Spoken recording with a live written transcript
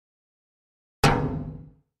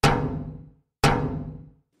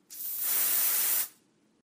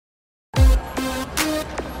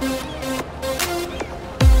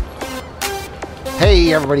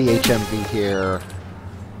Hey everybody, HMV here,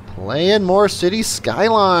 playing more City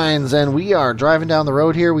Skylines, and we are driving down the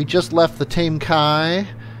road here. We just left the Tame Kai,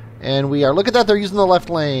 and we are, look at that, they're using the left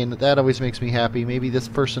lane. That always makes me happy. Maybe this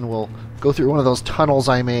person will go through one of those tunnels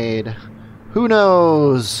I made. Who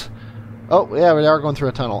knows? Oh, yeah, we are going through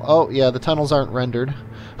a tunnel. Oh, yeah, the tunnels aren't rendered.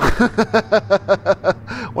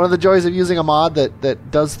 One of the joys of using a mod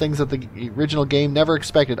that does things that the original game never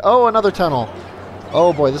expected. Oh, another tunnel.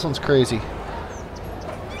 Oh boy, this one's crazy.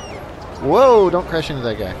 Whoa, don't crash into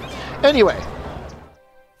that guy. Anyway.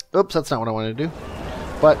 Oops, that's not what I wanted to do.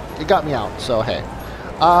 But it got me out, so hey.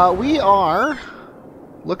 We are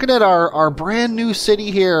looking at our brand new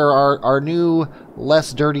city here, our new,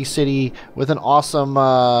 less dirty city with an awesome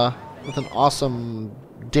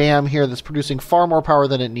dam here that's producing far more power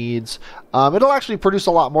than it needs. It'll actually produce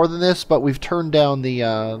a lot more than this, but we've turned down the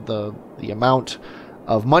amount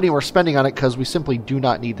of money we're spending on it because we simply do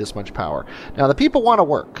not need this much power. Now, the people want to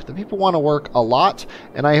work. The people want to work a lot,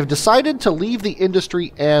 and I have decided to leave the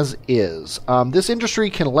industry as is. This industry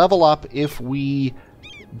can level up if we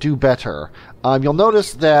do better. You'll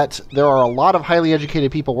notice that there are a lot of highly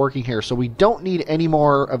educated people working here, so we don't need any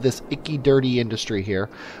more of this icky, dirty industry here.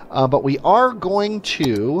 But we are going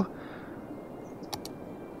to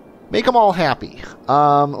make them all happy.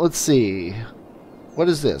 Let's see. What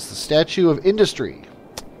is this? The Statue of Industry.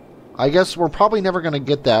 I guess we're probably never going to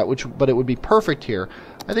get that, but it would be perfect here.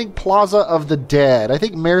 I think Plaza of the Dead. I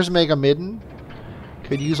think Mayor's Mega Midden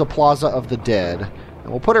could use a Plaza of the Dead. And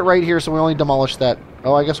we'll put it right here so we only demolish that.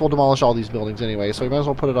 Oh, I guess we'll demolish all these buildings anyway, so we might as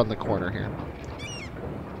well put it on the corner here.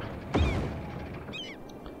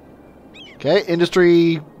 Okay,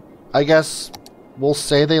 industry, I guess we'll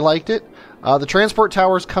say they liked it. The transport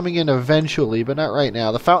tower's coming in eventually, but not right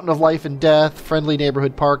now. The Fountain of Life and Death, Friendly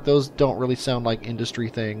Neighborhood Park, those don't really sound like industry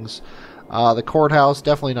things. The courthouse,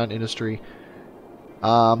 definitely not industry.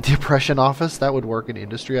 The Oppression Office, that would work in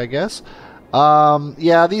industry, I guess.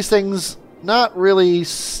 Yeah, these things not really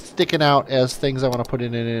sticking out as things I want to put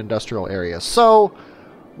in an industrial area. So,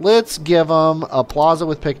 let's give them a plaza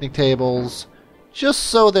with picnic tables, just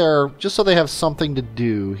so they have something to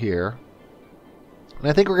do here. And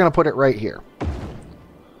I think we're going to put it right here.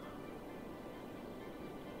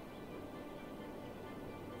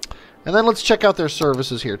 And then let's check out their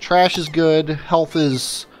services here. Trash is good. Health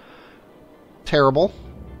is terrible.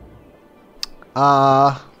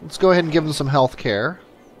 Let's go ahead and give them some health care.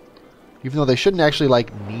 Even though they shouldn't actually,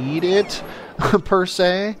 like, need it, per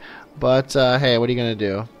se. But, hey, what are you going to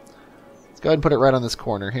do? Let's go ahead and put it right on this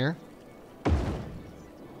corner here.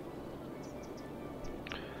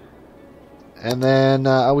 And then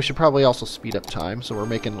we should probably also speed up time, so we're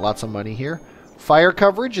making lots of money here. Fire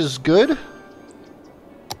coverage is good.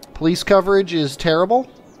 Police coverage is terrible.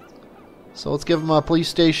 So let's give them a police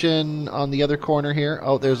station on the other corner here.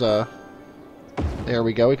 Oh, there's a... There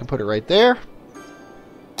we go. We can put it right there.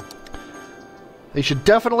 They should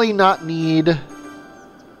definitely not need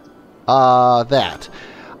that.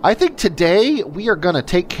 I think today we are going to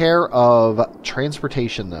take care of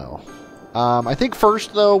transportation, though. I think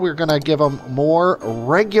first, though, we're going to give them more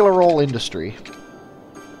regular old industry.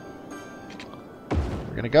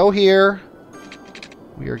 We're going to go here.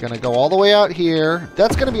 We are going to go all the way out here.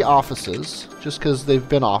 That's going to be offices, just because they've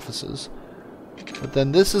been offices. But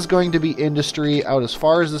then this is going to be industry out as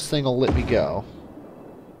far as this thing will let me go.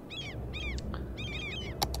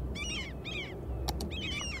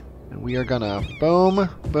 And we are going to boom,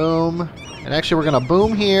 boom. And actually, we're going to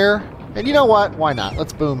boom here. And you know what? Why not?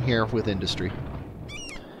 Let's boom here with industry.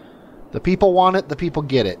 The people want it, the people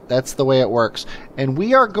get it. That's the way it works. And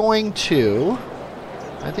we are going to...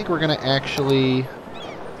 I think we're going to actually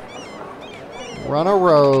run a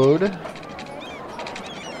road.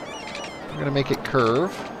 We're going to make it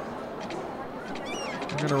curve.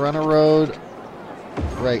 We're going to run a road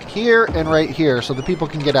right here and right here so the people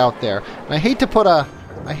can get out there. And I hate to put a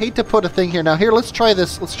thing here. Now here, let's try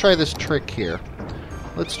this trick here.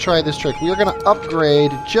 Let's try this trick. We are going to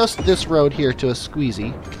upgrade just this road here to a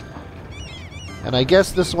squeezy. And I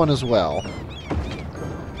guess this one as well.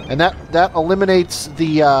 And that eliminates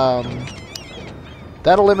the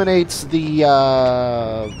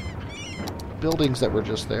buildings that were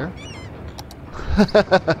just there.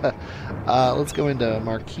 Let's go into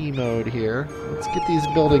marquee mode here. Let's get these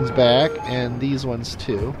buildings back and these ones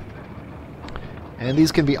too. And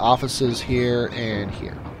these can be offices here and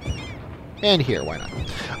here. And here, why not?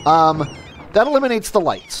 That eliminates the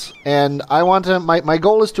lights. And I want to... My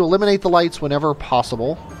goal is to eliminate the lights whenever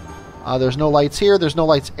possible. There's no lights here. There's no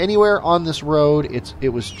lights anywhere on this road. It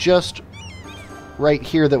was just right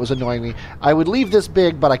here that was annoying me. I would leave this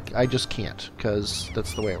big, but I just can't, because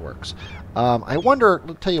that's the way it works. I wonder,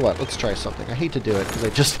 I'll tell you what, let's try something. I hate to do it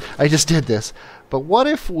because I just did this. But what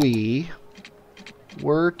if we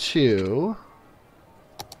were to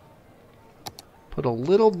put a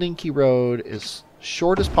little dinky road as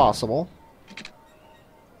short as possible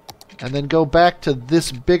and then go back to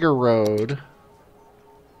this bigger road.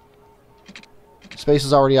 Space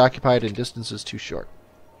is already occupied and distance is too short.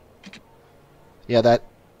 Yeah, that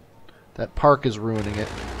park is ruining it.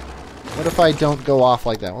 What if I don't go off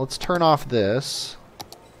like that? Well, let's turn off this.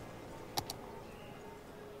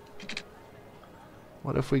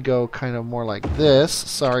 What if we go kind of more like this?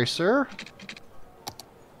 Sorry, sir.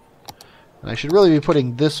 And I should really be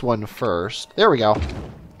putting this one first. There we go.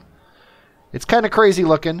 It's kind of crazy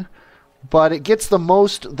looking, but it gets the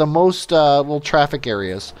most little traffic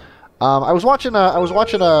areas. I was watching a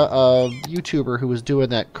YouTuber who was doing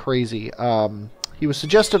that crazy. He was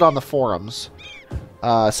suggested on the forums.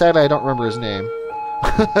 Sadly, I don't remember his name.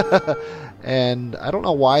 And I don't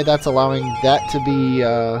know why that's allowing that to be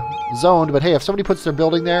zoned, but hey, if somebody puts their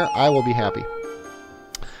building there, I will be happy.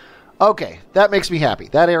 Okay, that makes me happy.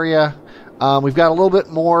 That area, we've got a little bit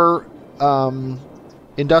more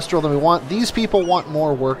industrial than we want. These people want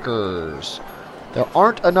more workers. There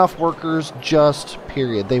aren't enough workers, just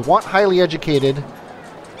period. They want highly educated,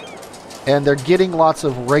 and they're getting lots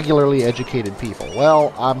of regularly educated people.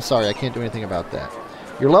 Well, I'm sorry, I can't do anything about that.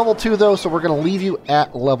 You're level 2, though, so we're going to leave you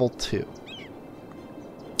at level 2.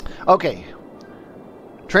 Okay.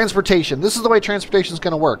 Transportation. This is the way transportation is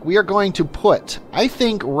going to work. We are going to put, I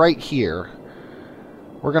think right here,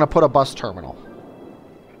 we're going to put a bus terminal.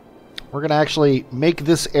 We're going to actually make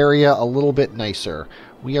this area a little bit nicer.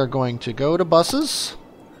 We are going to go to buses.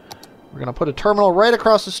 We're going to put a terminal right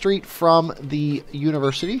across the street from the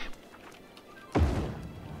university.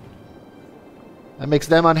 That makes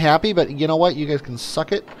them unhappy, but you know what? You guys can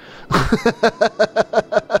suck it.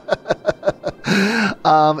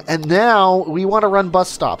 And now we want to run bus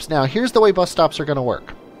stops. Now, here's the way bus stops are going to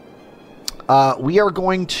work. We are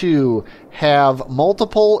going to have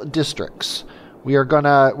multiple districts. We're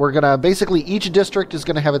gonna basically, each district is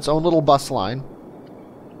gonna have its own little bus line,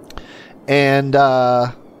 and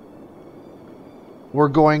we're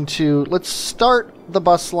going to, let's start the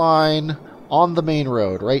bus line on the main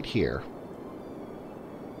road right here.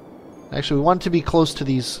 Actually, we want it to be close to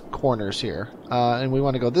these corners here, and we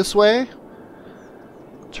want to go this way,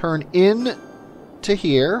 turn in to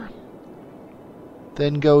here,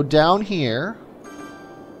 then go down here.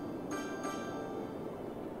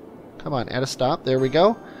 Come on, add a stop. There we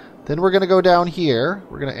go. Then we're going to go down here.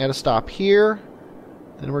 We're going to add a stop here.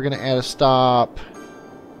 Then we're going to add a stop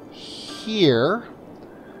here.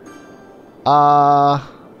 I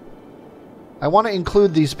want to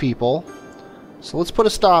include these people. So let's put a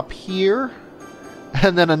stop here.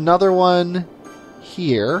 And then another one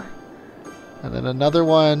here. And then another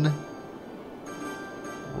one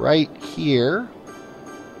right here.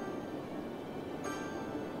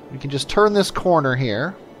 We can just turn this corner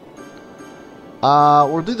here.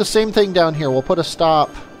 We'll do the same thing down here. We'll put a stop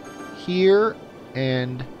here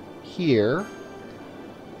and here.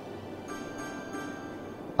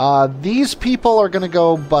 These people are going to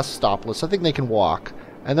go bus stopless. I think they can walk.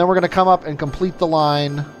 And then we're going to come up and complete the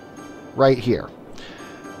line right here.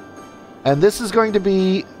 And this is going to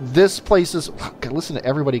be, this place is, listen to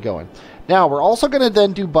everybody going. Now, we're also going to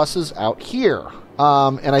then do buses out here.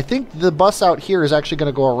 And I think the bus out here is actually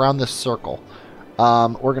going to go around this circle.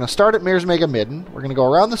 We're going to start at Mayor's Mega Midden. We're going to go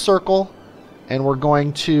around the circle, and we're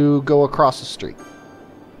going to go across the street.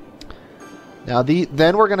 Now,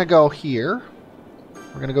 then we're going to go here.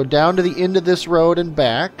 We're going to go down to the end of this road and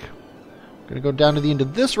back. We're going to go down to the end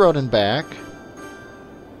of this road and back.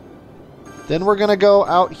 Then we're going to go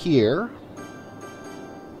out here.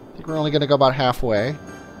 I think we're only going to go about halfway.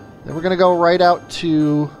 Then we're going to go right out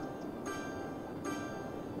to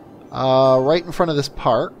right in front of this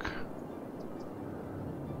park.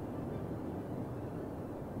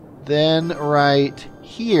 Then right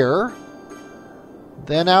here.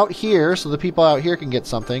 Then out here, so the people out here can get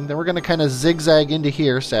something. Then we're going to kind of zigzag into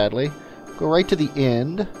here, sadly. Go right to the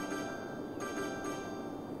end.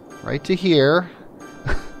 Right to here.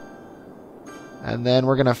 And then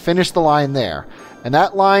we're going to finish the line there. And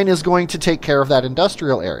that line is going to take care of that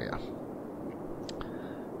industrial area.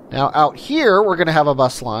 Now out here, we're going to have a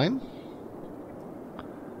bus line.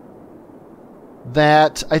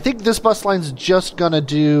 That, I think this bus line's just going to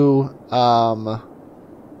do,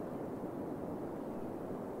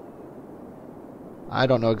 I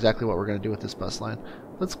don't know exactly what we're going to do with this bus line.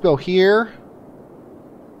 Let's go here,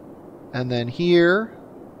 and then here,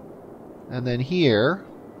 and then here,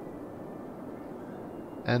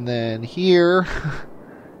 and then here,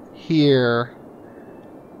 here,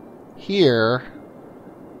 here,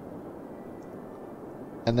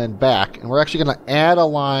 and then back. And we're actually going to add a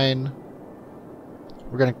line.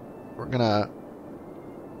 We're gonna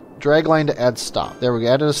drag line to add stop. There we go.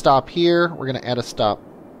 Added a stop here. We're gonna add a stop.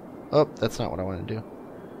 Oh, that's not what I want to do.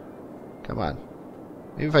 Come on.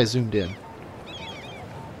 Maybe if I zoomed in.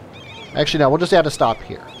 Actually, no. We'll just add a stop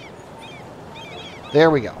here.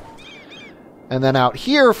 There we go. And then out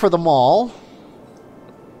here for the mall,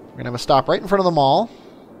 we're gonna have a stop right in front of the mall.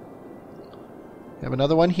 We have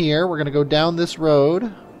another one here. We're gonna go down this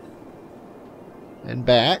road and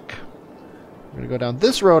back. We're going to go down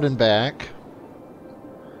this road and back.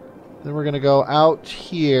 Then we're going to go out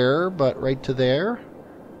here, but right to there.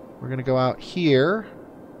 We're going to go out here.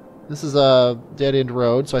 This is a dead-end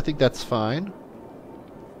road, so I think that's fine.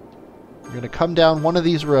 We're going to come down one of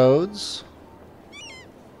these roads.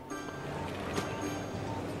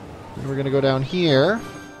 Then we're going to go down here.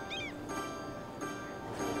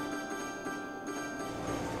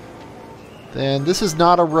 Then this is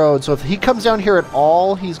not a road, so if he comes down here at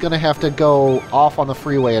all, he's going to have to go off on the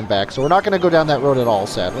freeway and back. So we're not going to go down that road at all,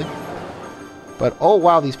 sadly. But, oh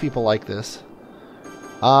wow, these people like this.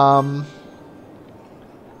 So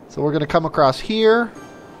we're going to come across here.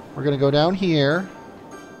 We're going to go down here.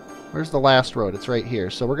 Where's the last road? It's right here.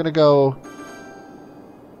 So we're going to go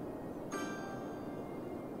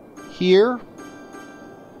here.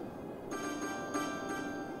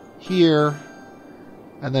 Here.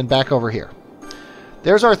 And then back over here.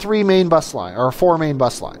 There's our 3 main bus line, or 4 main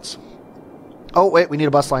bus lines. Oh wait, we need a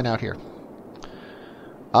bus line out here.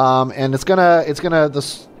 And it's gonna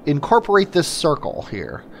incorporate this circle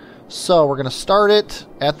here. So we're gonna start it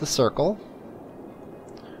at the circle.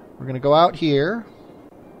 We're gonna go out here.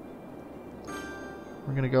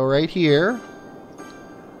 We're gonna go right here.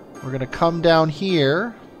 We're gonna come down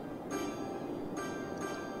here.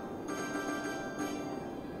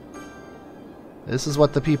 This is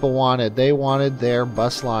what the people wanted. They wanted their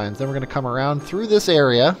bus lines. Then we're going to come around through this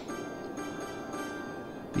area.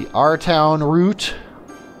 The R-Town route.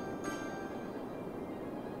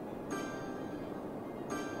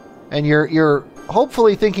 And you're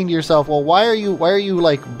hopefully thinking to yourself, well, why are you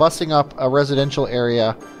like busing up a residential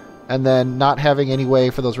area and then not having any way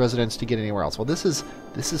for those residents to get anywhere else? Well, this is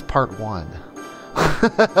part 1.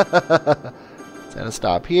 Let's add a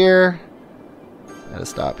stop here. Add a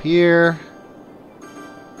stop here.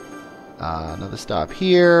 Another stop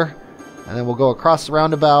here, and then we'll go across the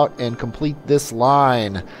roundabout and complete this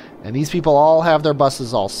line. And these people all have their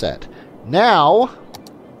buses all set. Now,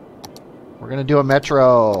 we're going to do a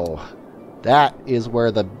metro. That is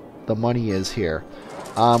where the money is here.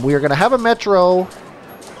 We are going to have a metro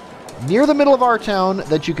near the middle of our town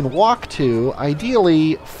that you can walk to,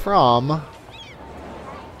 ideally from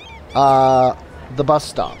the bus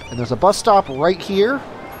stop. And there's a bus stop right here.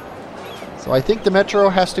 So I think the metro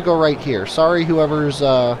has to go right here. Sorry, whoever's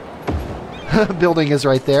building is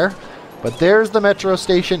right there. But there's the metro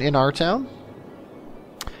station in our town.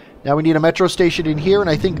 Now we need a metro station in here, and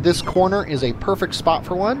I think this corner is a perfect spot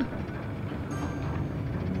for one.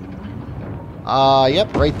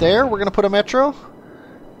 Yep, right there. We're going to put a metro.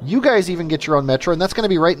 You guys even get your own metro, and that's going to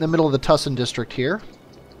be right in the middle of the Tussin district here.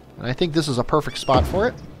 And I think this is a perfect spot for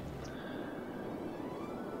it.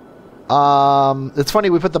 It's funny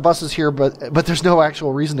we put the buses here, but there's no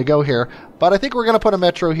actual reason to go here. But I think we're going to put a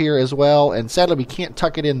metro here as well, and sadly we can't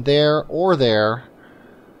tuck it in there or there.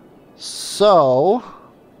 So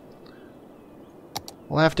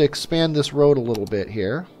we'll have to expand this road a little bit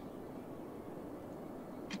here.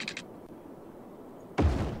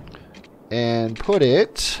 And put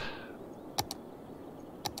it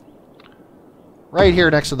right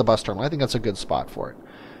here next to the bus terminal. I think that's a good spot for it.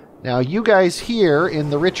 Now, you guys here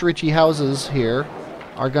in the richy houses here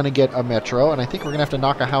are going to get a metro, and I think we're going to have to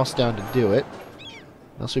knock a house down to do it.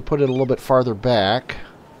 Unless we put it a little bit farther back,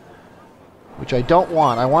 which I don't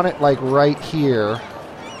want. I want it, like, right here.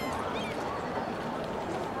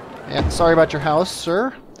 Yeah, sorry about your house,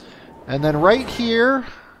 sir. And then right here,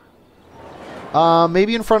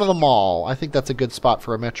 maybe in front of the mall. I think that's a good spot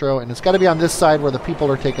for a metro, and it's got to be on this side where the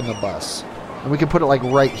people are taking the bus. And we can put it, like,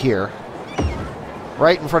 right here.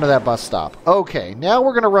 Right in front of that bus stop. Okay, now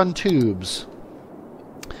we're going to run tubes.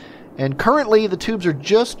 And currently, the tubes are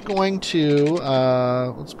just going to...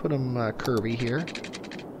 let's put them curvy here.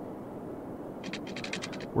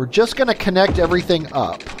 We're just going to connect everything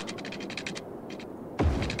up.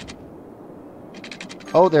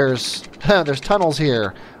 Oh, there's tunnels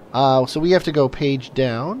here. So we have to go page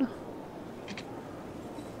down.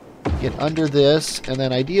 Get under this, and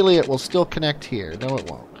then ideally it will still connect here. No, it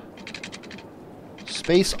won't.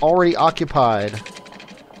 Space already occupied.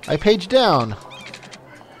 I page down.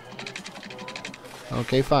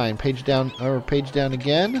 Okay, fine. Page down, or page down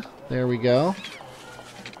again. There we go.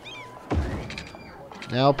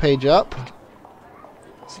 Now page up.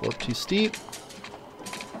 Slope too steep.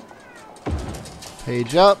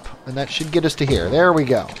 Page up, and that should get us to here. There we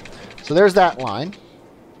go. So there's that line.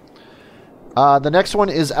 The next one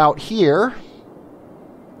is out here.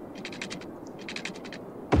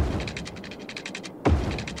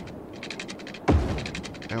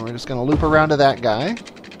 And we're just going to loop around to that guy.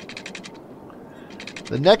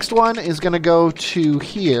 The next one is going to go to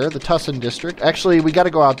here, the Tussin district. Actually, we got to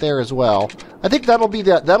go out there as well. I think that'll be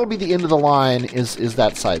the end of the line. Is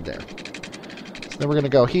that side there? So then we're going to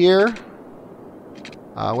go here.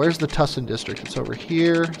 Where's the Tussin district? It's over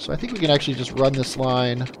here. So I think we can actually just run this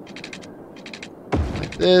line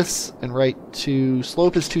like this and right to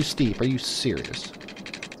slope is too steep. Are you serious?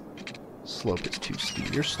 Slope is too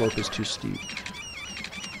steep. Your slope is too steep.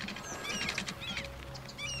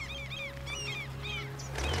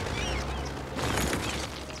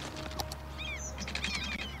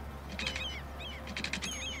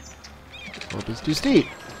 Slope is too steep.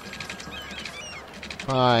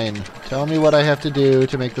 Fine. Tell me what I have to do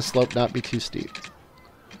to make the slope not be too steep.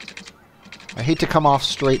 I hate to come off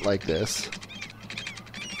straight like this.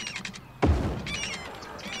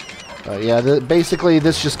 Yeah, basically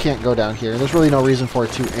this just can't go down here. There's really no reason for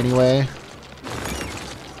it to anyway.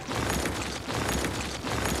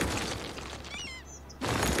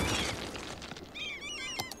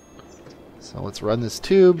 So let's run this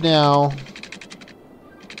tube now.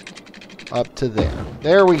 Up to there.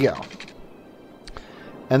 There we go.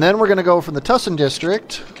 And then we're going to go from the Tussin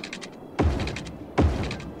district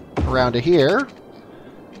around to here.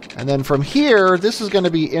 And then from here, this is going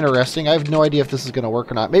to be interesting. I have no idea if this is going to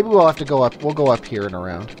work or not. Maybe we'll have to go up. We'll go up here and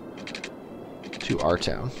around to our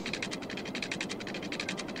town.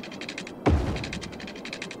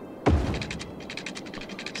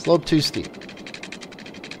 Slope too steep.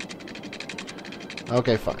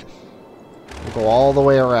 Okay, fine. We'll go all the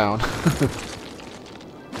way around.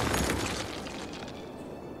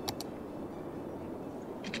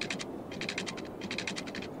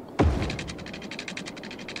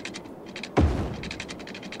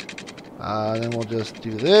 Then we'll just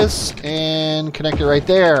do this and connect it right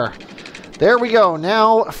there. There we go.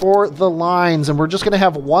 Now for the lines. And we're just going to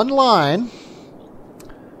have one line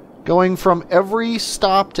going from every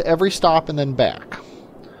stop to every stop and then back.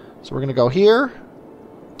 So we're going to go here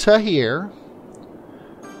to here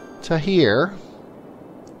to here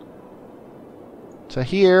to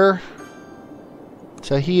here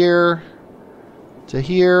to here to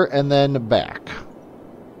here and then back.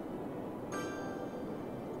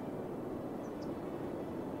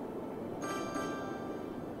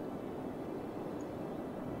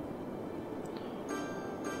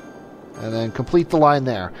 And then complete the line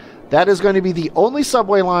there. That is going to be the only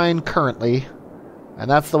subway line currently. And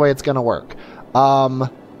that's the way it's going to work. And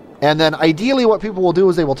then ideally what people will do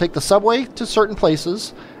is they will take the subway to certain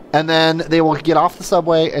places. And then they will get off the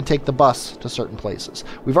subway and take the bus to certain places.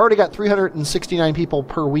 We've already got 369 people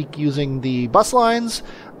per week using the bus lines.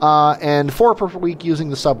 And 4 per week using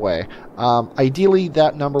the subway. Ideally,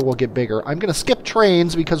 that number will get bigger. I'm going to skip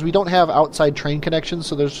trains because we don't have outside train connections,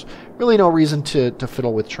 so there's really no reason to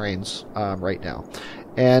fiddle with trains right now.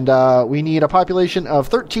 And we need a population of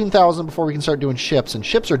 13,000 before we can start doing ships, and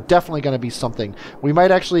ships are definitely going to be something. We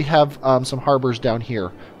might actually have some harbors down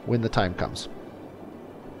here when the time comes.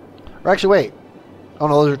 Or actually, wait. Oh,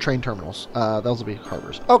 no, those are train terminals. Those will be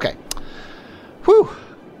harbors. Okay. Whew.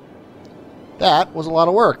 That was a lot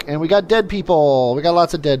of work. And we got dead people. We got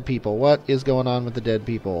lots of dead people. What is going on with the dead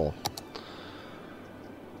people?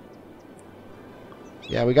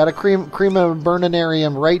 Yeah, we got a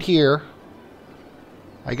cremaburnarium right here.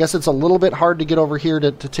 I guess it's a little bit hard to get over here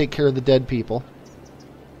to take care of the dead people.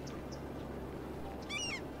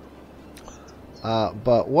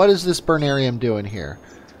 But what is this burnarium doing here?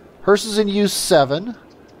 Hearse is in use 7.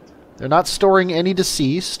 They're not storing any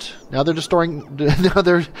deceased. Now they're just storing.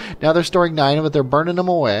 now they're storing 9, but they're burning them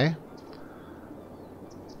away.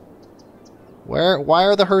 Why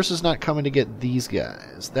are the hearses not coming to get these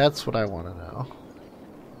guys? That's what I want to know.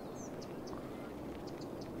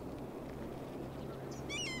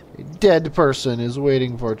 A dead person is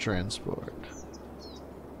waiting for transport.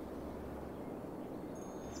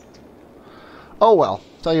 Oh well.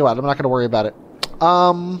 Tell you what, I'm not going to worry about it.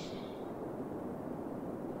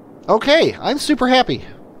 Okay, I'm super happy.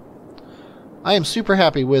 I am super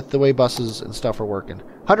happy with the way buses and stuff are working.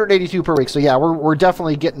 182 per week. So yeah, we're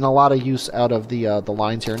definitely getting a lot of use out of the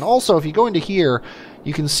lines here. And also, if you go into here,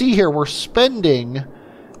 you can see here we're spending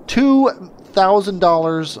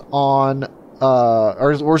 $7,000 on,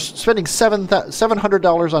 or we're spending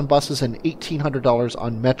 $700 on buses and $1,800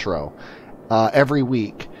 on metro every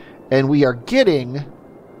week, and we are getting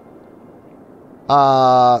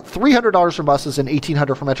 $300 from buses and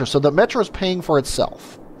 $1,800 from metro. So the metro is paying for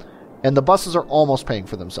itself, and the buses are almost paying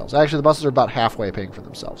for themselves. Actually, the buses are about halfway paying for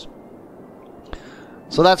themselves.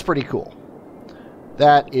 So that's pretty cool.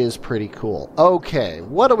 That is pretty cool. Okay,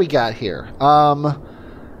 what do we got here?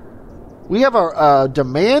 We have a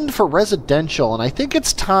demand for residential, and I think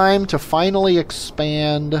it's time to finally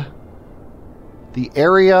expand the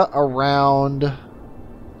area around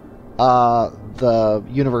the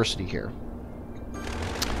university here.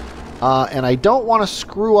 And I don't want to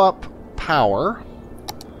screw up power,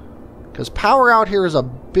 because power out here is a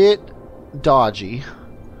bit dodgy.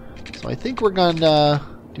 So I think we're going to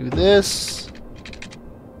do this,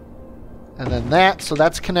 and then that, so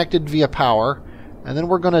that's connected via power. And then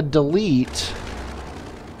we're going to delete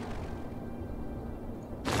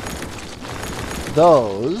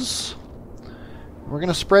those. We're going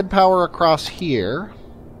to spread power across here.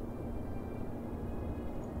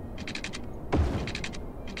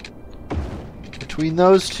 Between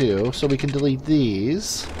those two, so we can delete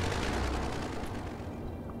these.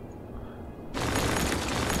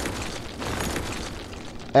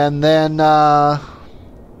 And then,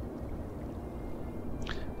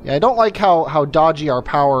 yeah, I don't like how dodgy our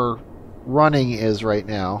power running is right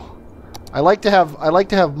now. I like to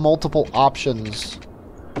have multiple options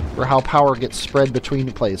for how power gets spread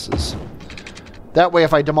between places. That way,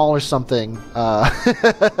 if I demolish something,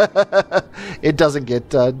 it doesn't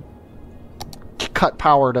get cut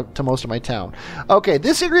power to most of my town. Okay,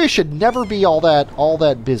 this area should never be all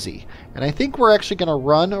that busy, and I think we're actually going to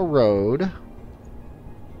run a road.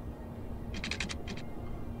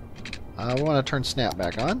 We want to turn snap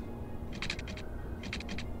back on.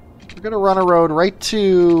 We're going to run a road right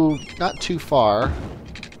to, not too far.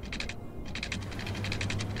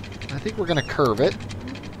 I think we're going to curve it.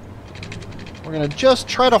 We're going to just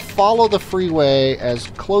try to follow the freeway as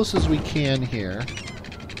close as we can here.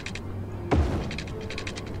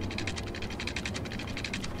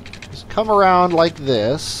 Just come around like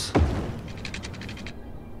this.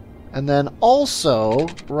 And then also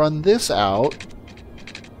run this out.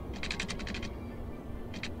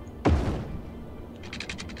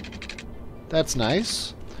 That's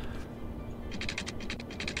nice.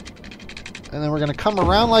 And then we're going to come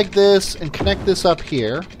around like this and connect this up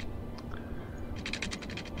here.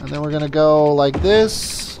 And then we're going to go like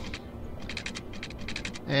this.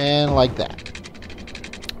 And like that.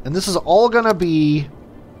 And this is all going to be...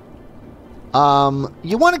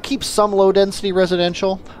 you want to keep some low density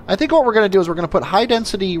residential. I think what we're going to do is we're going to put high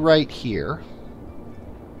density right here.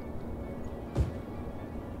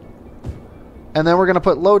 And then we're going to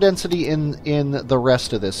put low density in the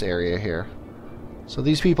rest of this area here. So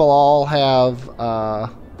these people all have...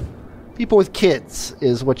 people with kids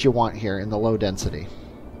is what you want here in the low density.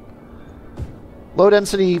 Low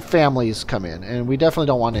density families come in, and we definitely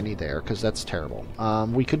don't want any there, because that's terrible.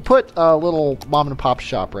 We could put a little mom and pop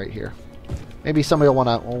shop right here. Maybe somebody will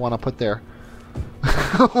want to put their...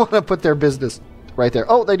 want to put their business right there.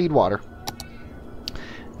 Oh, they need water.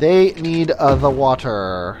 They need the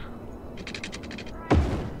water.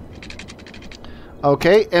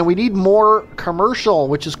 Okay, and we need more commercial,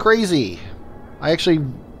 which is crazy. I actually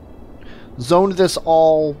zoned this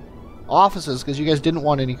all offices because you guys didn't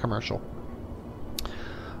want any commercial.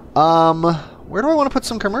 Where do I want to put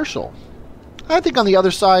some commercial? I think on the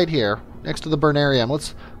other side here, next to the Burnarium.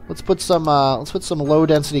 Let's put some low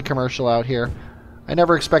density commercial out here. I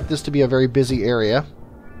never expect this to be a very busy area.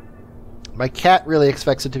 My cat really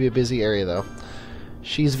expects it to be a busy area, though.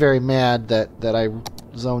 She's very mad that I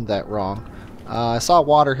zoned that wrong. I saw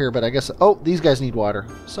water here, but I guess... Oh, these guys need water.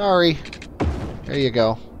 Sorry. There you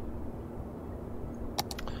go.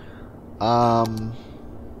 Yeah,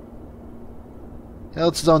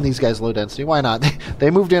 let's zone these guys low density. Why not?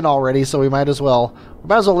 They moved in already, so we might as well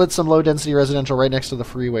lit some low density residential right next to the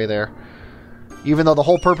freeway there. Even though the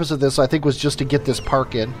whole purpose of this, I think, was just to get this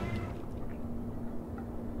park in.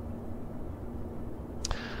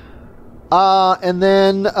 And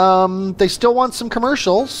then they still want some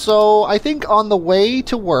commercials, so I think on the way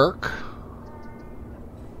to work,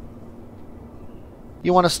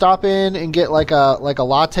 you want to stop in and get like a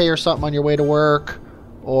latte or something on your way to work,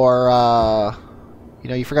 or you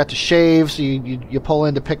know, you forgot to shave, so you pull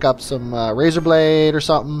in to pick up some razor blade or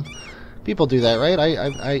something. People do that, right?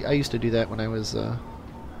 I used to do that when I was a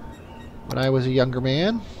younger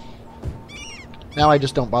man. Now I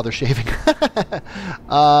just don't bother shaving.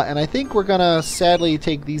 And I think we're going to sadly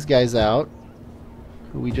take these guys out.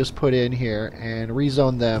 who we just put in here, and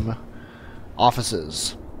rezone them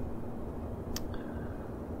offices.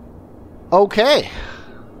 Okay.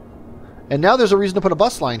 And now there's a reason to put a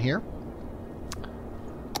bus line here.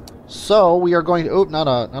 So we are going to... Oh, not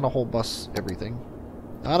a whole bus everything.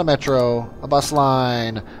 Not a metro. A bus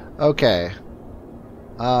line. Okay.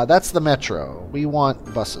 That's the metro. We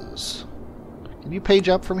want buses. Can you page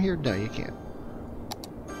up from here? No, you can't.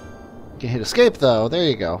 You can hit escape, though. There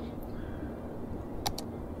you go.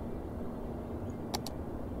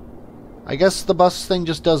 I guess the bus thing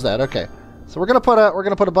just does that. Okay. So we're gonna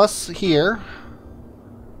put a bus here,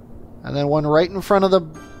 and then one right in front of the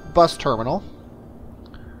bus terminal.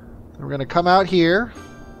 Then we're gonna come out here.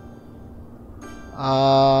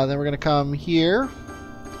 Then we're gonna come here.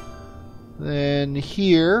 Then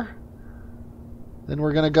here. Then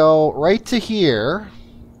we're gonna go right to here,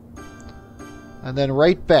 and then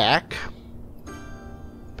right back.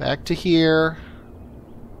 Back to here.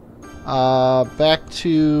 Back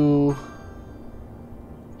to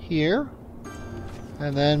here.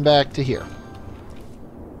 And then back to here.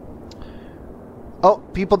 Oh,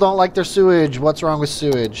 people don't like their sewage. What's wrong with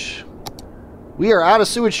sewage? We are out of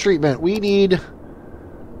sewage treatment. We need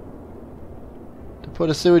to put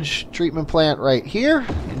a sewage treatment plant right here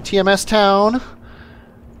in TMS Town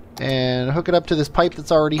and hook it up to this pipe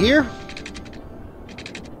that's already here.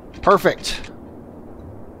 Perfect.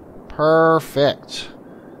 Perfect.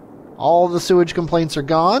 All the sewage complaints are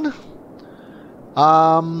gone.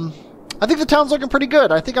 I think the town's looking pretty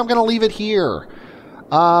good. I think I'm going to leave it here.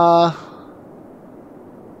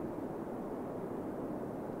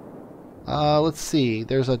 Let's see.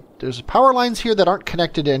 There's power lines here that aren't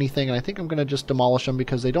connected to anything, and I think I'm going to just demolish them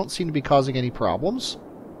because they don't seem to be causing any problems.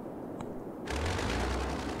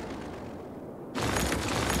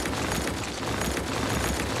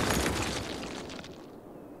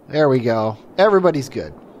 There we go. Everybody's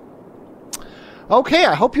good. Okay,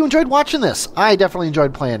 I hope you enjoyed watching this. I definitely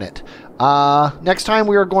enjoyed playing it. Next time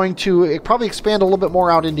we are going to probably expand a little bit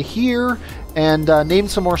more out into here and name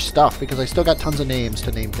some more stuff because I still got tons of names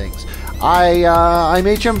to name things. I'm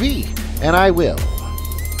HMV, and I will,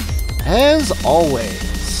 as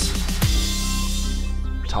always,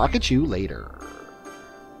 talk at you later.